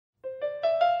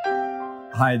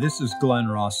Hi, this is Glenn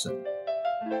Rawson.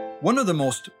 One of the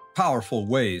most powerful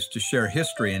ways to share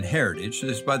history and heritage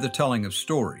is by the telling of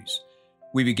stories.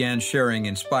 We began sharing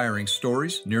inspiring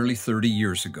stories nearly 30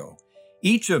 years ago.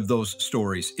 Each of those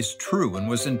stories is true and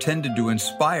was intended to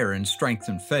inspire and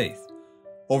strengthen faith.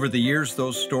 Over the years,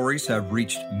 those stories have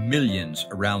reached millions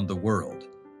around the world.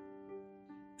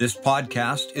 This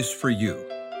podcast is for you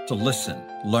to listen,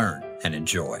 learn, and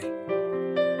enjoy.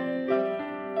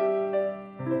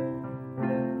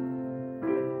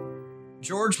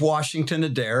 George Washington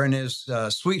Adair and his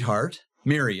sweetheart,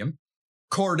 Miriam,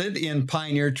 courted in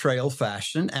Pioneer Trail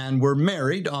fashion and were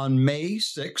married on May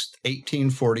 6,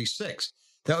 1846.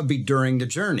 That would be during the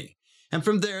journey. And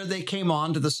from there, they came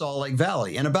on to the Salt Lake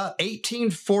Valley. In about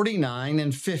 1849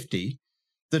 and 50,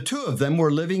 the two of them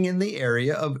were living in the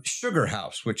area of Sugar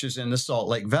House, which is in the Salt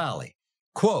Lake Valley.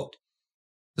 Quote,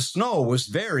 "The snow was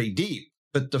very deep,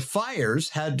 but the fires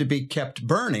had to be kept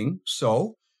burning,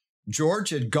 so George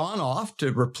had gone off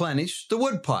to replenish the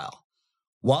woodpile.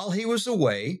 While he was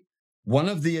away, one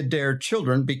of the Adair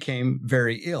children became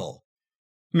very ill.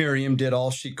 Miriam did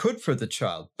all she could for the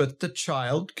child, but the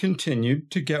child continued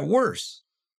to get worse.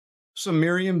 So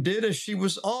Miriam did as she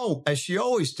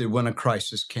always did when a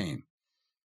crisis came.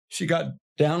 She got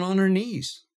down on her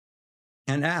knees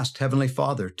and asked Heavenly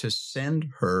Father to send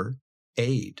her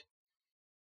aid.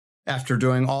 After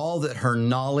doing all that her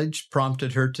knowledge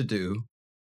prompted her to do,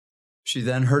 she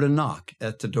then heard a knock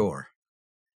at the door,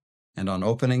 and on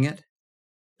opening it,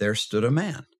 there stood a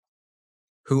man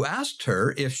who asked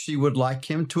her if she would like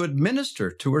him to administer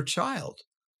to her child.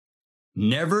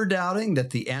 Never doubting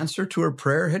that the answer to her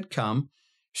prayer had come,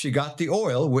 she got the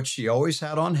oil, which she always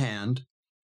had on hand,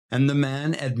 and the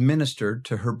man administered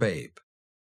to her babe.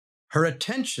 Her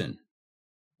attention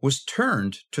was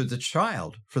turned to the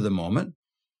child for the moment,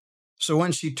 so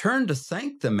when she turned to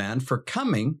thank the man for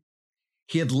coming,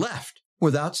 he had left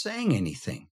without saying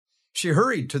anything. She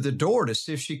hurried to the door to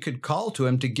see if she could call to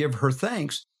him to give her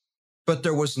thanks, but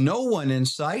there was no one in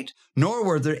sight, nor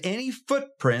were there any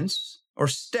footprints or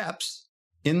steps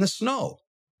in the snow.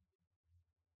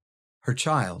 Her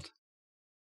child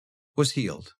was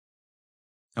healed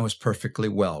and was perfectly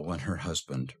well when her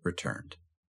husband returned."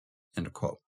 End of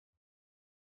quote.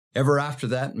 Ever after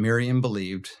that, Miriam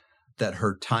believed that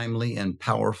her timely and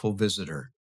powerful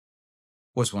visitor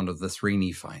was one of the three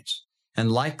Nephites,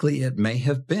 and likely it may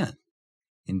have been.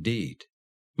 Indeed,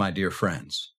 my dear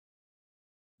friends,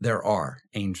 there are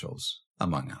angels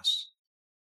among us,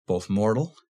 both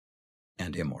mortal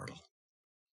and immortal.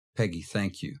 Peggy,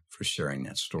 thank you for sharing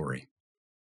that story.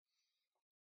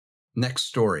 Next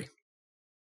story.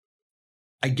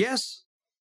 I guess,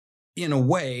 in a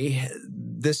way,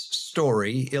 this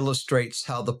story illustrates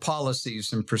how the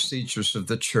policies and procedures of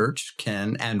the church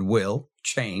can and will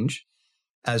change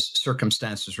as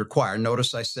circumstances require.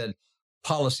 Notice I said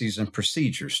policies and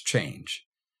procedures change,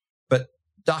 but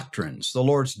doctrines, the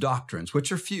Lord's doctrines,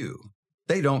 which are few,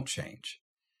 they don't change.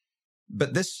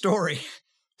 But this story,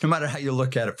 no matter how you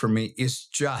look at it for me, is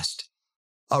just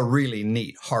a really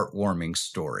neat, heartwarming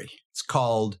story. It's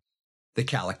called The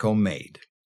Calico Maid.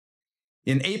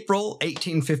 In April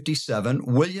 1857,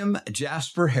 William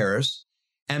Jasper Harris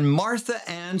and Martha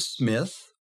Ann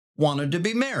Smith wanted to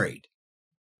be married.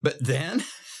 But then,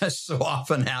 as so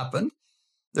often happened,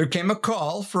 there came a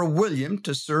call for William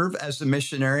to serve as a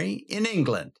missionary in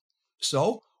England.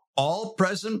 So all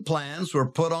present plans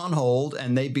were put on hold,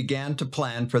 and they began to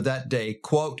plan for that day,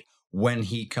 quote, "when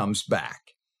he comes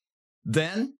back."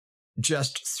 Then,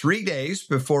 just 3 days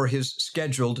before his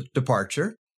scheduled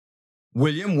departure,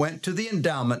 William went to the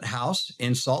endowment house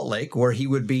in Salt Lake, where he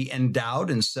would be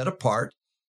endowed and set apart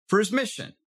for his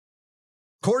mission.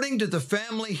 According to the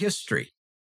family history,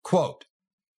 quote,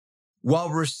 "While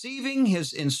receiving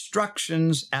his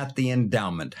instructions at the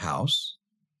endowment house,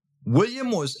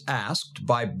 William was asked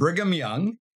by Brigham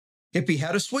Young if he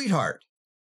had a sweetheart.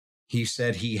 He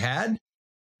said he had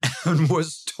and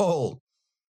was told,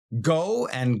 'Go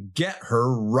and get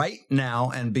her right now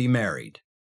and be married.'"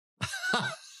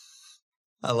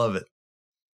 I love it.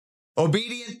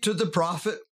 Obedient to the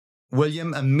prophet,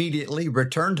 William immediately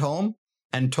returned home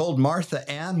and told Martha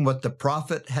Ann what the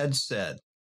prophet had said.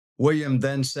 William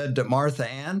then said to Martha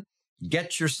Ann,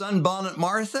 "Get your sunbonnet,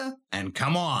 Martha, and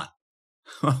come on."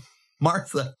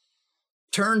 Martha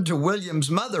turned to William's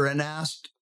mother and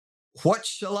asked, "What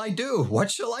shall I do?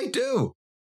 What shall I do?"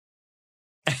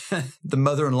 The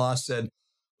mother-in-law said,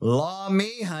 "Law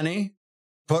me, honey,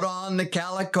 put on the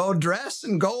calico dress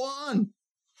and go on."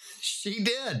 She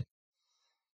did.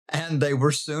 And they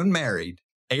were soon married,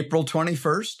 April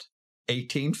 21st,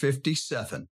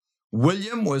 1857.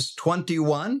 William was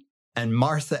 21 and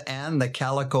Martha Ann, the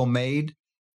calico maid,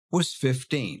 was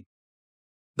 15.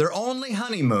 Their only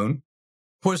honeymoon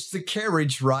was the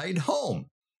carriage ride home.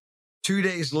 2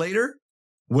 days later,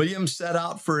 William set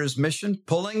out for his mission,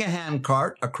 pulling a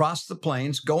handcart across the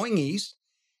plains, going east,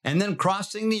 and then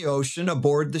crossing the ocean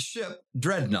aboard the ship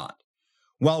Dreadnought.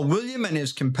 While William and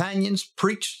his companions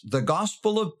preached the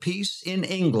gospel of peace in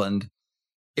England,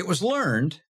 it was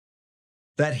learned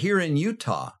that here in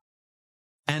Utah,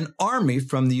 an army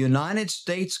from the United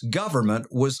States government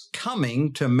was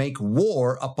coming to make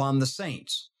war upon the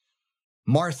saints.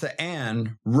 Martha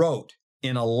Ann wrote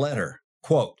in a letter,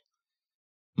 quote,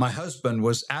 "My husband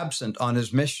was absent on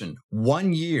his mission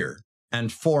 1 year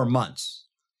and 4 months.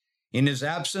 In his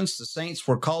absence, the saints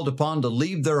were called upon to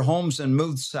leave their homes and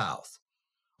move south.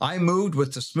 I moved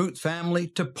with the Smoot family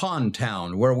to Pond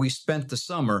Town, where we spent the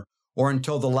summer or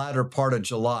until the latter part of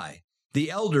July.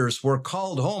 The elders were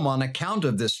called home on account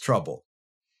of this trouble.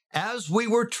 As we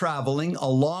were traveling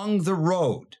along the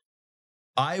road,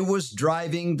 I was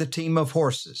driving the team of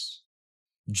horses.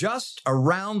 Just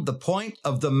around the point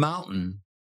of the mountain,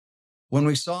 when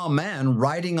we saw a man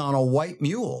riding on a white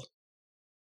mule.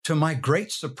 To my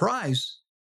great surprise,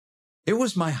 it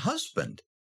was my husband.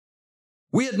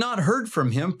 We had not heard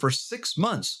from him for 6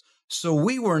 months, so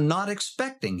we were not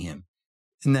expecting him."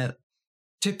 In that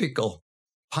typical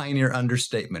pioneer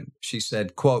understatement, she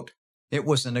said, quote, "It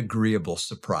was an agreeable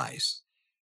surprise.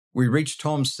 We reached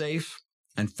home safe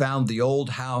and found the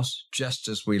old house just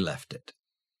as we left it."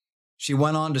 She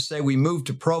went on to say, "We moved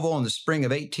to Provo in the spring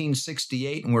of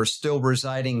 1868, and we're still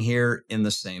residing here in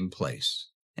the same place."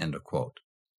 End of quote.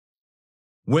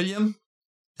 William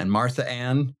and Martha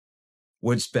Ann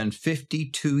would spend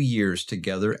 52 years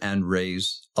together and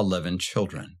raise 11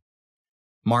 children.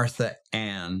 Martha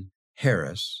Ann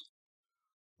Harris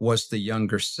was the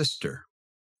younger sister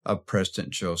of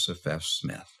President Joseph F.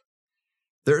 Smith.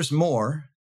 There's more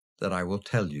that I will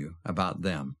tell you about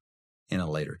them in a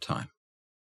later time.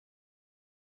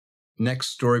 Next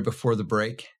story before the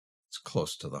break, it's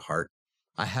close to the heart.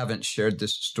 I haven't shared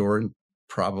this story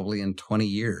probably in 20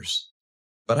 years,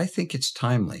 but I think it's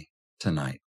timely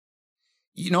tonight.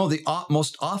 You know, the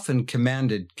most often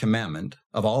commanded commandment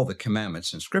of all the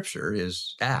commandments in Scripture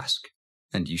is ask,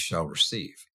 and ye shall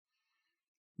receive.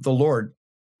 The Lord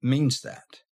means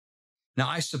that. Now,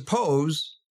 I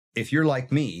suppose if you're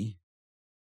like me,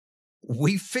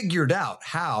 we figured out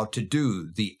how to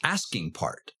do the asking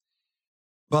part.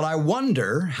 But I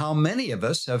wonder how many of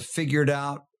us have figured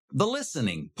out the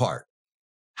listening part,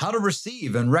 how to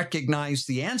receive and recognize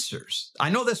the answers. I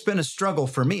know that's been a struggle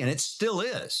for me, and it still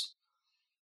is.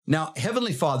 Now,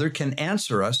 Heavenly Father can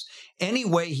answer us any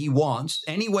way He wants,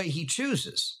 any way He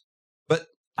chooses. But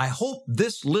I hope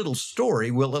this little story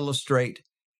will illustrate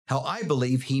how I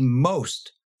believe He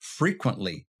most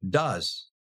frequently does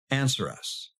answer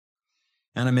us.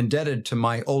 And I'm indebted to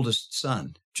my oldest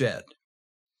son, Jed.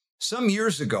 Some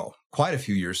years ago, quite a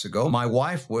few years ago, my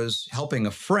wife was helping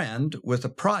a friend with a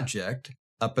project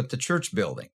up at the church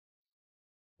building.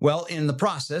 Well, in the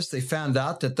process, they found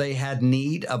out that they had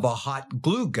need of a hot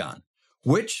glue gun,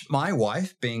 which my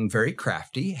wife, being very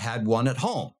crafty, had one at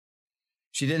home.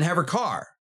 She didn't have her car,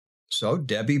 so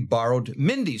Debbie borrowed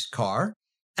Mindy's car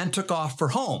and took off for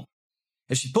home.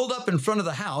 As she pulled up in front of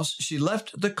the house, she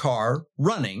left the car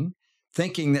running,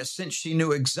 thinking that since she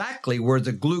knew exactly where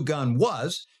the glue gun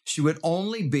was, she would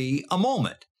only be a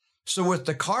moment. So with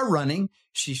the car running,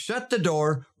 she shut the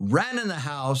door, ran in the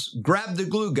house, grabbed the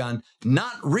glue gun,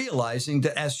 not realizing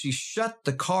that as she shut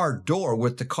the car door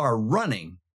with the car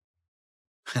running,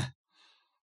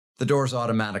 the door's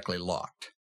automatically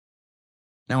locked.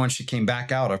 Now, when she came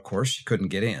back out, of course, she couldn't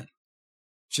get in.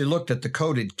 She looked at the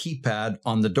coded keypad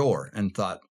on the door and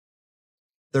thought,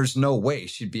 there's no way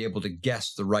she'd be able to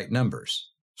guess the right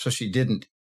numbers. So she didn't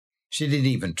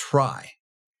even try.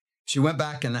 She went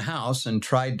back in the house and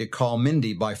tried to call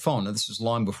Mindy by phone. Now, this is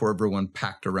long before everyone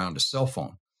packed around a cell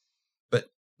phone, but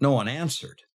no one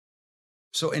answered.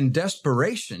 So in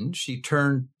desperation, she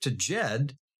turned to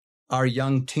Jed, our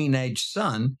young teenage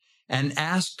son, and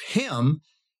asked him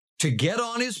to get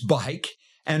on his bike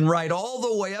and ride all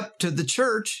the way up to the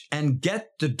church and get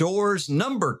the door's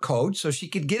number code so she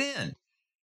could get in.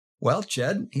 Well,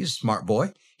 Jed, he's a smart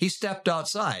boy. He stepped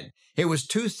outside. It was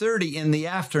 2:30 in the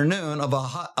afternoon of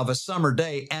a summer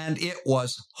day, and it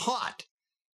was hot.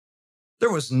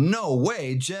 There was no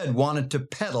way Jed wanted to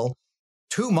pedal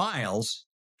 2 miles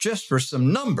just for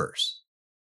some numbers.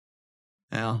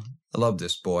 Now, I love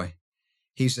this boy.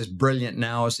 He's as brilliant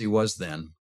now as he was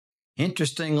then.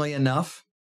 Interestingly enough,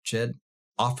 Jed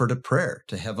offered a prayer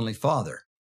to Heavenly Father,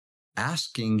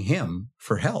 asking Him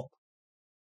for help.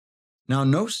 Now,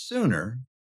 no sooner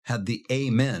had the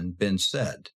amen been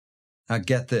said. Now,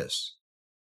 get this.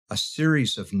 A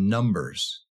series of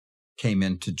numbers came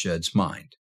into Jed's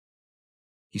mind.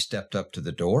 He stepped up to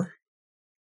the door,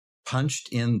 punched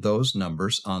in those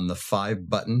numbers on the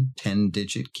 5-button,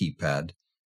 10-digit keypad,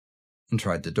 and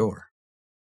tried the door.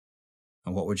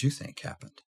 And what would you think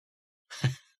happened?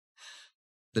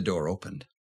 The door opened.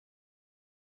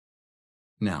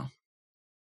 Now,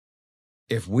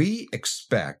 if we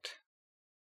expect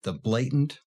the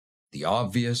blatant, the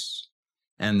obvious,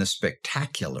 and the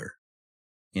spectacular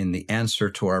in the answer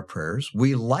to our prayers,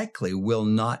 we likely will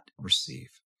not receive.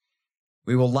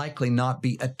 We will likely not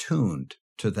be attuned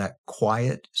to that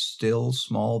quiet, still,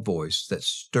 small voice that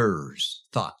stirs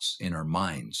thoughts in our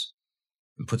minds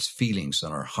and puts feelings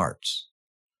in our hearts.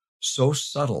 So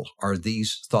subtle are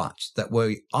these thoughts that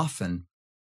we often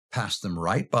pass them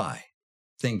right by,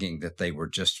 thinking that they were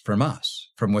just from us,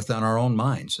 from within our own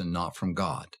minds and not from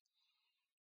God.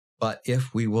 But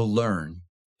if we will learn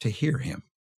to hear him,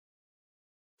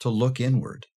 to look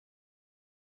inward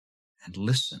and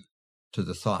listen to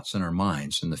the thoughts in our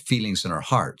minds and the feelings in our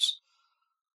hearts,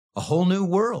 a whole new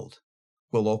world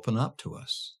will open up to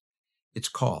us. It's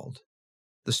called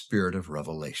the Spirit of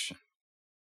Revelation.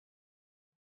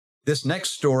 This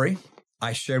next story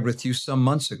I shared with you some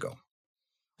months ago.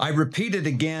 I repeat it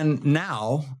again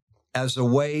now as a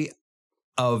way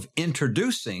of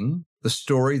introducing the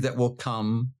story that will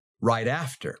come right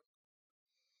after.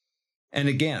 And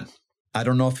again, I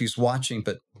don't know if he's watching,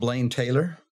 but Blaine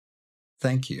Taylor,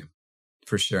 thank you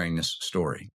for sharing this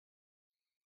story.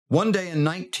 One day in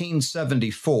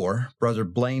 1974, Brother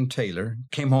Blaine Taylor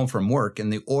came home from work in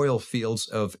the oil fields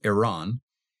of Iran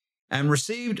and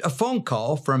received a phone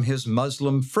call from his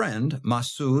Muslim friend,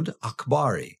 Masood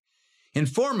Akbari,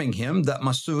 informing him that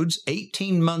Masood's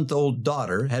 18-month-old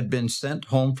daughter had been sent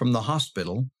home from the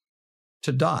hospital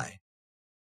to die.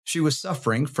 She was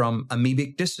suffering from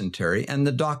amoebic dysentery, and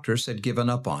the doctors had given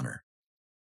up on her.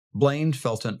 Blaine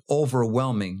felt an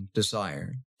overwhelming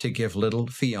desire to give little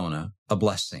Fiona a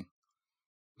blessing.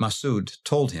 Masood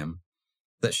told him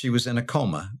that she was in a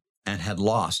coma and had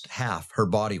lost half her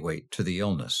body weight to the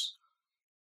illness.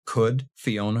 Could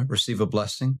Fiona receive a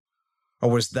blessing?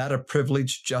 Or was that a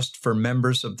privilege just for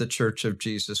members of the Church of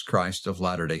Jesus Christ of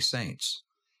Latter-day Saints?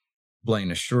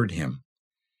 Blaine assured him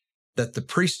that the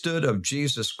priesthood of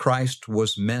Jesus Christ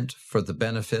was meant for the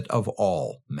benefit of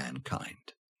all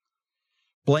mankind.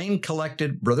 Blaine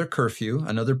collected Brother Curfew,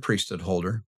 another priesthood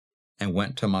holder, and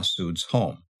went to Masood's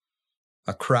home.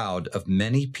 A crowd of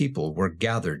many people were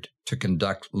gathered to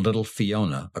conduct little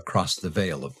Fiona across the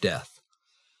veil of death.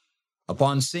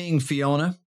 Upon seeing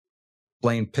Fiona,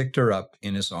 Blaine picked her up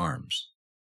in his arms.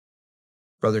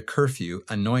 Brother Curfew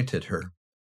anointed her.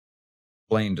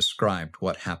 Blaine described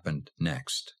what happened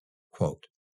next. Quote,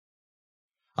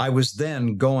 I was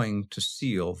then going to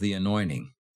seal the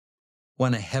anointing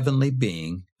when a heavenly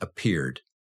being appeared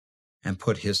and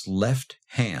put his left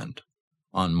hand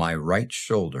on my right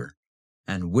shoulder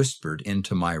and whispered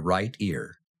into my right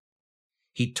ear.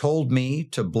 He told me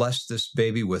to bless this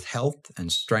baby with health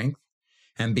and strength,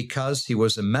 and because he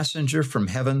was a messenger from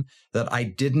heaven, that I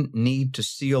didn't need to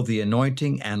seal the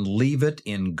anointing and leave it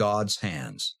in God's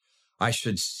hands. I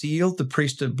should seal the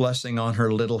priesthood blessing on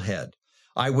her little head.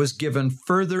 I was given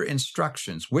further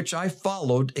instructions, which I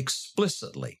followed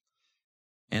explicitly.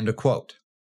 End of quote.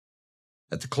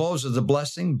 At the close of the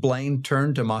blessing, Blaine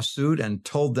turned to Masood and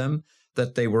told them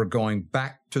that they were going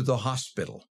back to the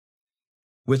hospital.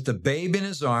 With the babe in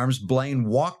his arms, Blaine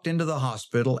walked into the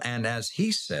hospital and, as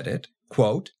he said it,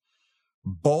 quote,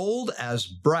 bold as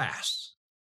brass,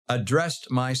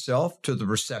 addressed myself to the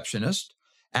receptionist,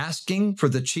 asking for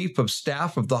the chief of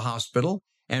staff of the hospital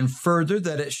and further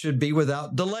that it should be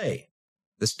without delay.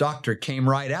 This doctor came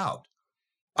right out.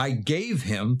 I gave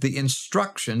him the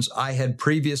instructions I had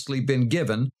previously been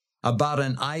given about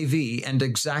an IV and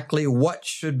exactly what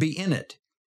should be in it.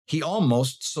 He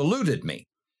almost saluted me,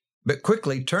 but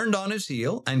quickly turned on his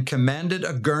heel and commanded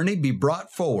a gurney be brought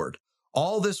forward.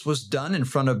 All this was done in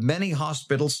front of many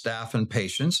hospital staff and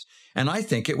patients, and I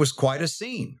think it was quite a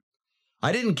scene.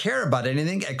 I didn't care about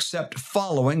anything except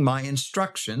following my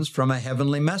instructions from a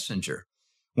heavenly messenger.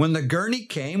 When the gurney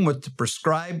came with the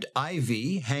prescribed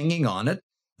IV hanging on it,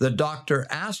 the doctor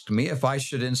asked me if I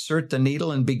should insert the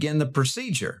needle and begin the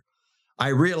procedure. I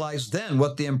realized then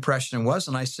what the impression was,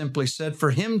 and I simply said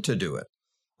for him to do it.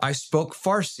 I spoke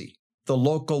Farsi, the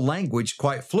local language,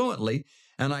 quite fluently,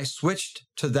 and I switched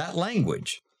to that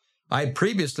language. I had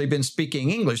previously been speaking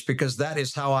English because that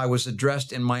is how I was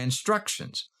addressed in my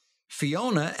instructions.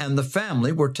 Fiona and the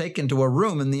family were taken to a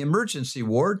room in the emergency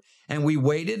ward, and we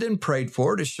waited and prayed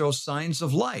for her to show signs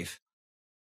of life.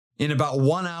 In about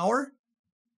 1 hour,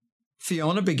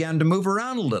 Fiona began to move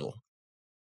around a little.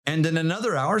 And in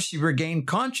another hour, she regained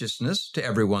consciousness, to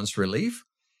everyone's relief.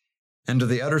 And to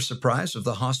the utter surprise of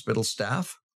the hospital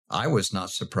staff, I was not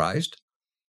surprised.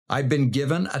 I'd been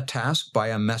given a task by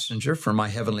a messenger from my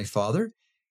Heavenly Father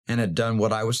and had done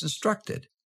what I was instructed.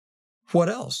 What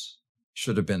else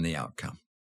should have been the outcome?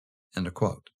 End of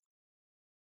quote.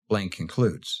 Blaine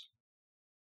concludes,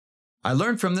 I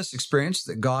learned from this experience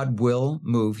that God will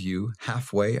move you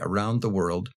halfway around the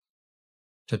world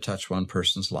to touch one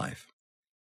person's life,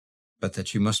 but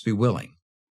that you must be willing.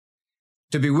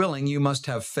 To be willing, you must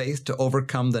have faith to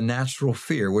overcome the natural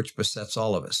fear which besets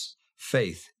all of us.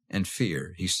 Faith and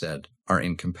fear, he said, are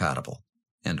incompatible.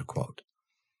 End of quote.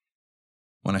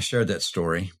 When I shared that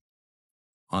story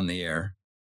on the air,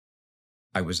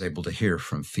 I was able to hear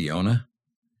from Fiona.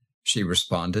 She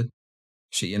responded.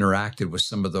 She interacted with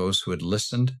some of those who had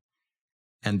listened.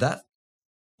 And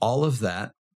all of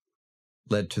that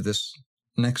led to this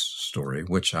next story,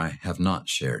 which I have not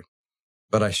shared,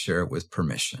 but I share it with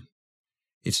permission.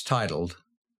 It's titled,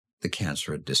 The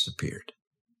Cancer Had Disappeared.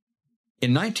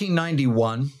 In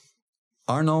 1991,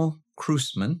 Arno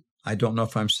Kruseman, I don't know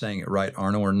if I'm saying it right,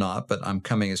 Arno, or not, but I'm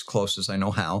coming as close as I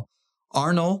know how.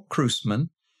 Arno Kruseman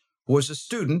was a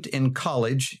student in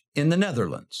college in the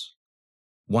Netherlands.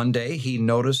 One day, he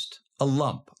noticed a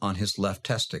lump on his left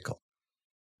testicle.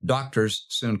 Doctors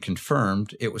soon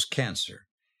confirmed it was cancer,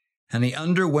 and he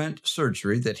underwent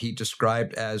surgery that he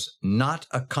described as not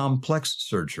a complex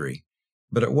surgery,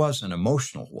 but it was an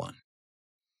emotional one.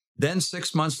 Then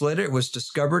 6 months later, it was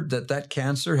discovered that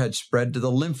cancer had spread to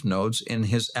the lymph nodes in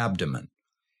his abdomen.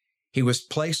 He was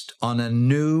placed on a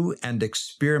new and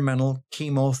experimental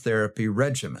chemotherapy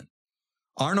regimen.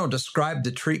 Arno described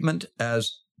the treatment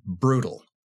as brutal.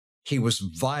 He was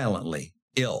violently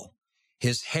ill.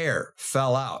 His hair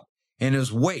fell out, and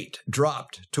his weight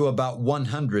dropped to about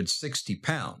 160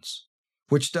 pounds.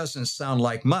 Which doesn't sound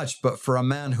like much, but for a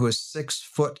man who is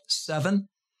 6'7",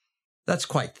 that's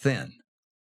quite thin.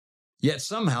 Yet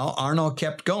somehow Arno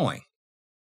kept going.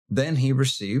 Then he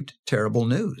received terrible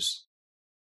news.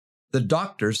 The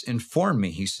doctors informed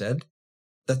me, he said,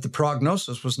 that the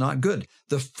prognosis was not good.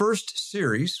 The first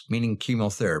series, meaning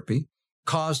chemotherapy,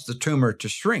 caused the tumor to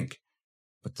shrink,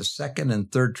 but the second and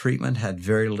third treatment had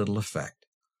very little effect.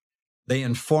 They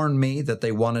informed me that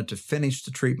they wanted to finish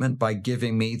the treatment by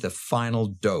giving me the final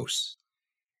dose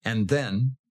and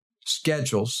then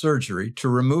schedule surgery to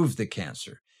remove the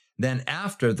cancer. Then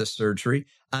after the surgery,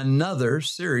 another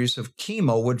series of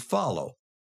chemo would follow.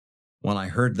 When I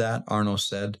heard that, Arno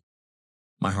said,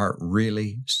 my heart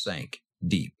really sank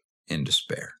deep in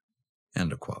despair.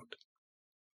 End of quote.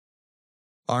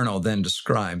 Arno then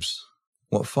describes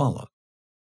what followed.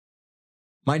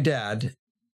 My dad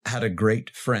had a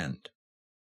great friend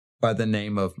by the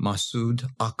name of Masoud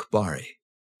Akbari.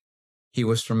 He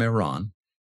was from Iran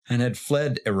and had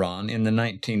fled Iran in the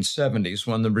 1970s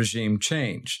when the regime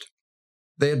changed.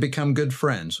 They had become good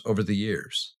friends over the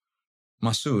years.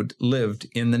 Masoud lived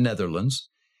in the Netherlands,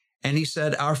 and he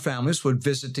said our families would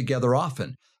visit together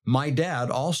often. My dad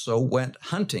also went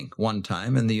hunting one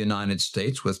time in the United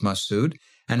States with Masoud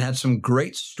and had some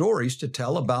great stories to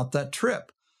tell about that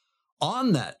trip.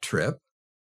 On that trip,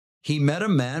 he met a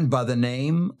man by the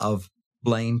name of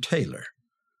Blaine Taylor,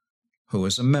 who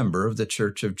was a member of the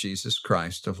Church of Jesus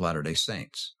Christ of Latter-day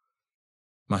Saints.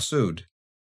 Masoud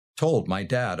told my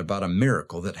dad about a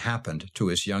miracle that happened to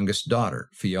his youngest daughter,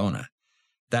 Fiona,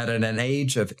 that at an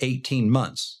age of 18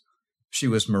 months, she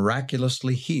was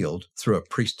miraculously healed through a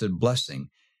priesthood blessing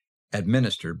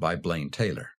administered by Blaine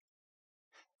Taylor.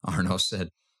 Arno said,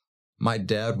 my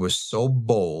dad was so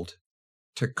bold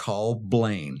to call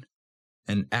Blaine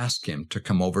and ask him to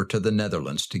come over to the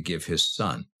Netherlands to give his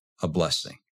son a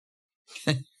blessing.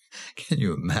 Can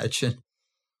you imagine?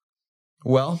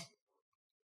 Well,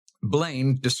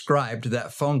 Blaine described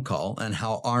that phone call and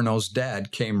how Arno's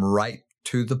dad came right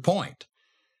to the point.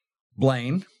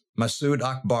 Blaine, Masoud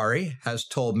Akbari, has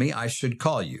told me I should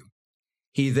call you.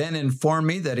 He then informed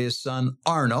me that his son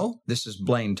Arno, this is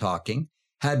Blaine talking,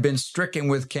 had been stricken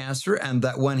with cancer, and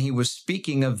that when he was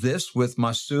speaking of this with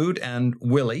Masoud and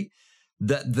Willie,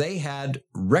 that they had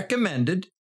recommended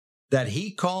that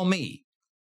he call me.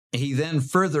 He then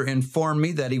further informed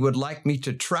me that he would like me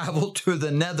to travel to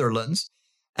the Netherlands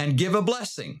and give a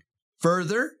blessing.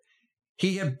 Further,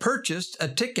 he had purchased a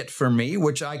ticket for me,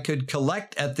 which I could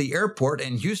collect at the airport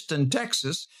in Houston,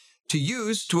 Texas, to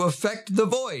use to effect the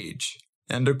voyage.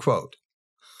 End of quote.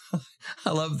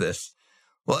 I love this.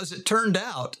 Well, as it turned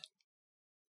out,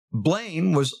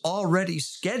 Blaine was already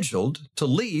scheduled to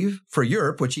leave for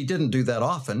Europe, which he didn't do that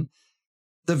often,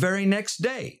 the very next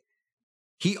day.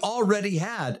 He already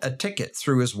had a ticket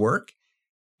through his work,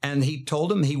 and he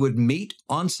told him he would meet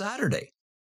on Saturday.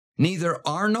 Neither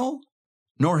Arno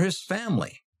nor his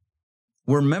family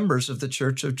were members of the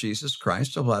Church of Jesus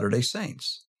Christ of Latter-day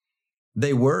Saints.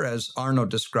 They were, as Arno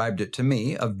described it to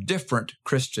me, of different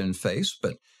Christian faiths,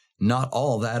 but not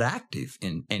all that active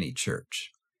in any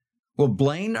church. Well,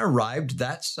 Blaine arrived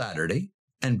that Saturday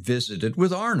and visited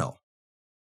with Arno.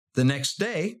 The next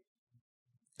day,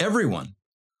 everyone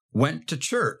went to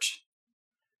church.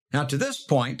 Now, to this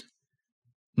point,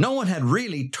 no one had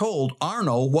really told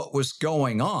Arno what was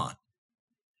going on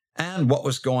and what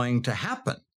was going to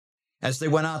happen. As they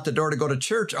went out the door to go to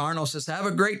church, Arno says, "Have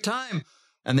a great time."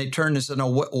 And they turned and said,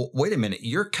 "No, wait a minute,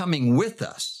 you're coming with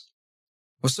us."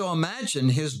 Well, so imagine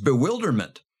his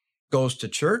bewilderment. Goes to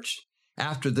church.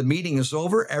 After the meeting is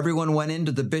over, everyone went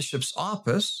into the bishop's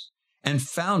office and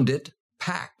found it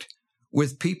packed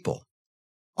with people.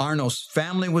 Arno's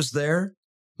family was there,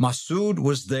 Masood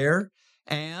was there,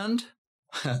 and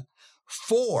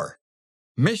 4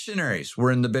 missionaries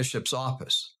were in the bishop's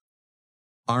office.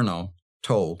 Arno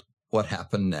told what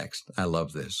happened next. I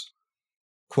love this.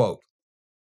 Quote,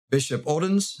 "Bishop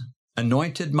Odens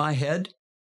anointed my head,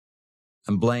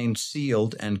 and Blaine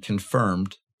sealed and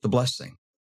confirmed the blessing."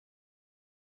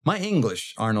 My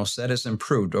English, Arno said, has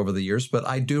improved over the years, but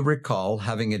I do recall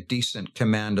having a decent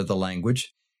command of the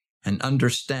language and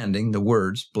understanding the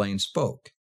words Blaine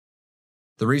spoke.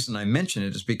 The reason I mention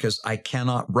it is because I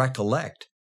cannot recollect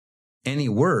any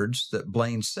words that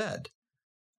Blaine said,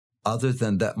 other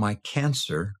than that my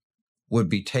cancer would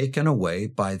be taken away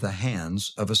by the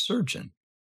hands of a surgeon.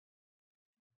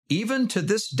 Even to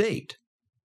this date,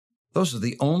 those are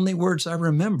the only words I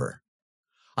remember.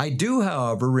 I do,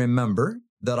 however, remember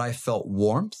that I felt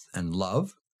warmth and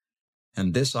love,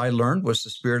 and this I learned was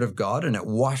the Spirit of God, and it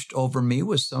washed over me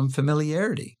with some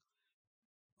familiarity.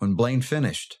 When Blaine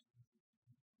finished,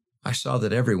 I saw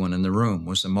that everyone in the room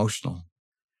was emotional,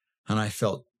 and I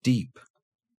felt deep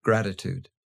gratitude.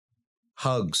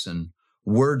 Hugs and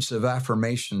words of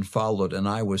affirmation followed, and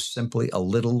I was simply a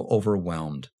little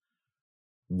overwhelmed.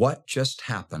 What just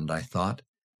happened, I thought,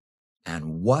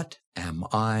 and what am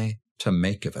I to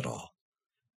make of it all?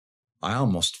 I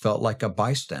almost felt like a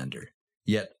bystander,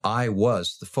 yet I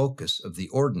was the focus of the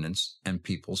ordinance and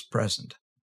peoples present.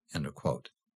 End of quote.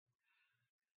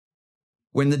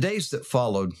 When the days that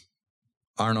followed,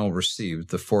 Arno received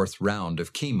the 4th round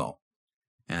of chemo,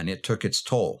 and it took its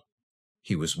toll.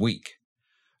 He was weak.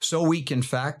 So weak, in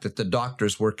fact, that the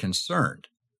doctors were concerned.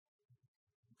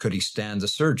 Could he stand the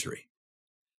surgery?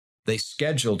 They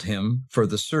scheduled him for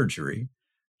the surgery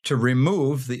to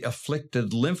remove the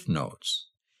afflicted lymph nodes.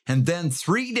 And then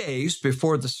 3 days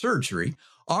before the surgery,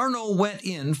 Arno went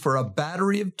in for a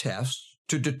battery of tests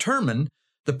to determine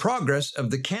the progress of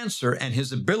the cancer and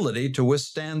his ability to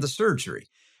withstand the surgery.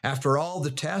 After all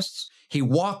the tests, he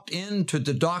walked into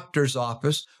the doctor's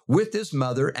office with his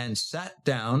mother and sat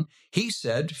down, he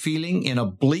said, feeling in a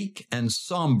bleak and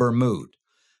somber mood.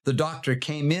 The doctor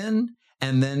came in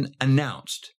and then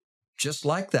announced, just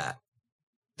like that,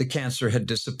 the cancer had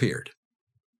disappeared.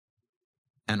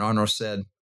 And Arno said,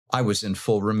 "I was in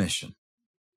full remission."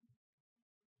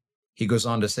 He goes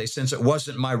on to say, "Since it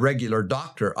wasn't my regular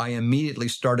doctor, I immediately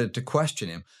started to question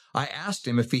him. I asked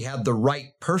him if he had the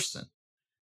right person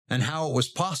and how it was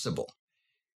possible.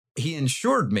 He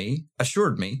assured me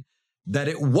that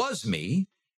it was me,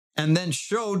 and then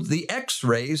showed the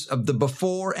x-rays of the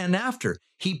before and after.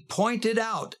 He pointed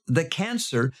out the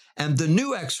cancer, and the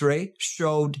new x-ray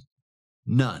showed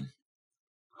none."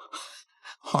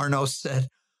 Arno said,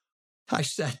 "I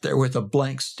sat there with a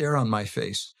blank stare on my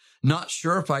face, not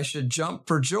sure if I should jump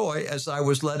for joy as I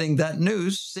was letting that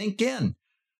news sink in.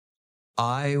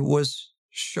 I was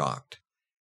shocked.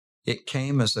 It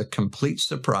came as a complete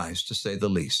surprise, to say the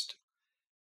least.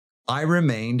 I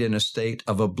remained in a state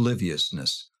of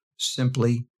obliviousness,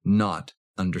 simply not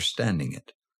understanding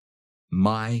it.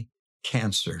 My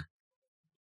cancer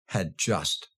had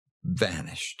just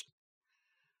vanished.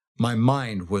 My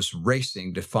mind was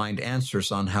racing to find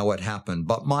answers on how it happened,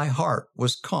 but my heart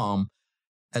was calm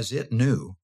as it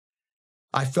knew.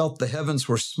 I felt the heavens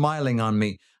were smiling on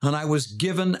me, and I was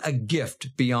given a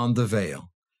gift beyond the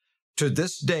veil. To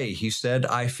this day," he said,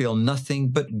 "I feel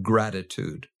nothing but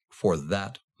gratitude for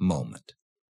that moment."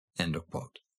 End of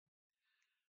quote.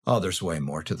 Oh, there's way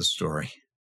more to the story.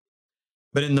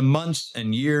 But in the months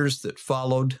and years that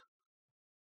followed,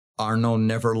 Arno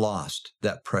never lost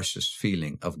that precious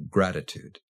feeling of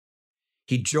gratitude.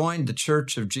 He joined the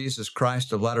Church of Jesus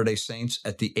Christ of Latter-day Saints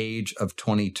at the age of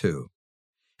 22,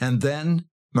 and then,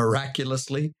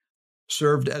 miraculously,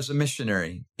 served as a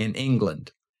missionary in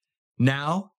England.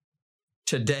 Now,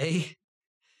 today,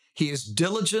 he is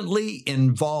diligently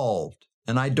involved,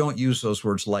 and I don't use those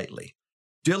words lightly,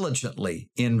 diligently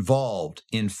involved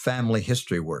in family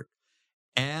history work,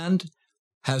 and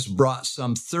has brought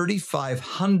some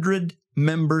 3,500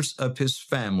 members of his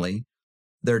family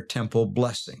their temple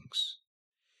blessings.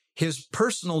 His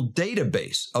personal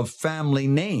database of family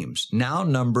names now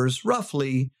numbers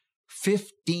roughly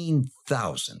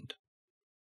 15,000.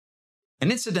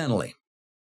 And incidentally,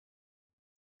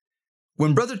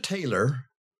 when Brother Taylor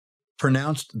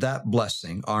pronounced that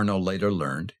blessing, Arno later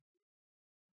learned,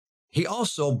 he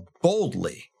also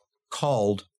boldly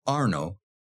called Arno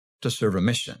to serve a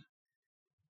mission.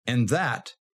 And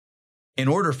that, in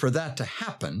order for that to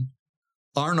happen,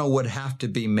 Arno would have to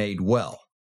be made well.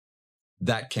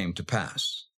 That came to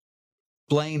pass.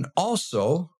 Blaine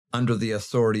also, under the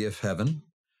authority of heaven,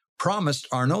 promised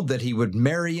Arno that he would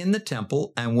marry in the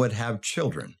temple and would have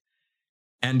children.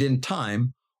 And in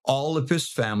time, all of his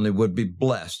family would be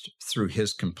blessed through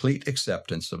his complete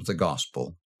acceptance of the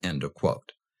gospel. End of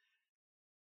quote.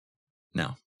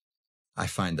 Now, I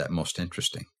find that most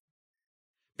interesting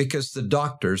because the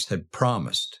doctors had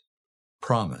promised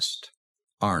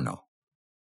Arno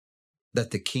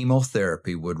that the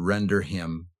chemotherapy would render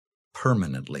him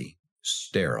permanently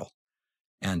sterile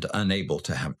and unable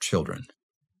to have children.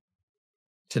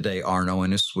 Today, Arno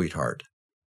and his sweetheart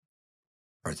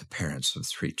are the parents of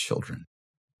 3 children.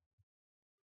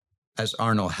 As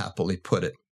Arno happily put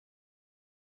it,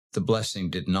 the blessing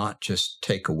did not just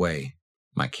take away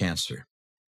my cancer,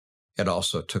 it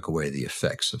also took away the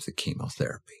effects of the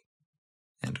chemotherapy.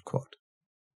 End quote.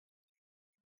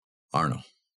 Arno,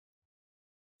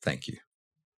 thank you.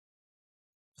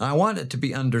 I want it to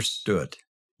be understood,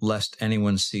 lest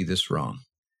anyone see this wrong,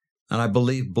 and I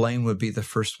believe Blaine would be the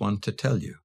first one to tell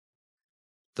you.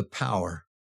 The power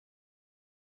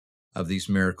of these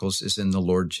miracles is in the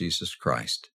Lord Jesus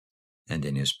Christ and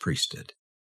in his priesthood,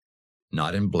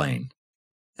 not in Blaine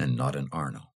and not in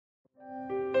Arno.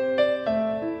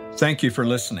 Thank you for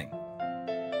listening.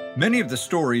 Many of the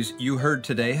stories you heard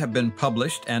today have been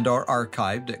published and are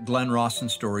archived at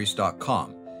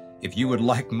glenrossenstories.com. If you would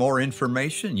like more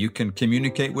information, you can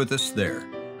communicate with us there.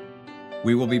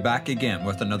 We will be back again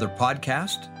with another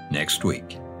podcast next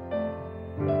week.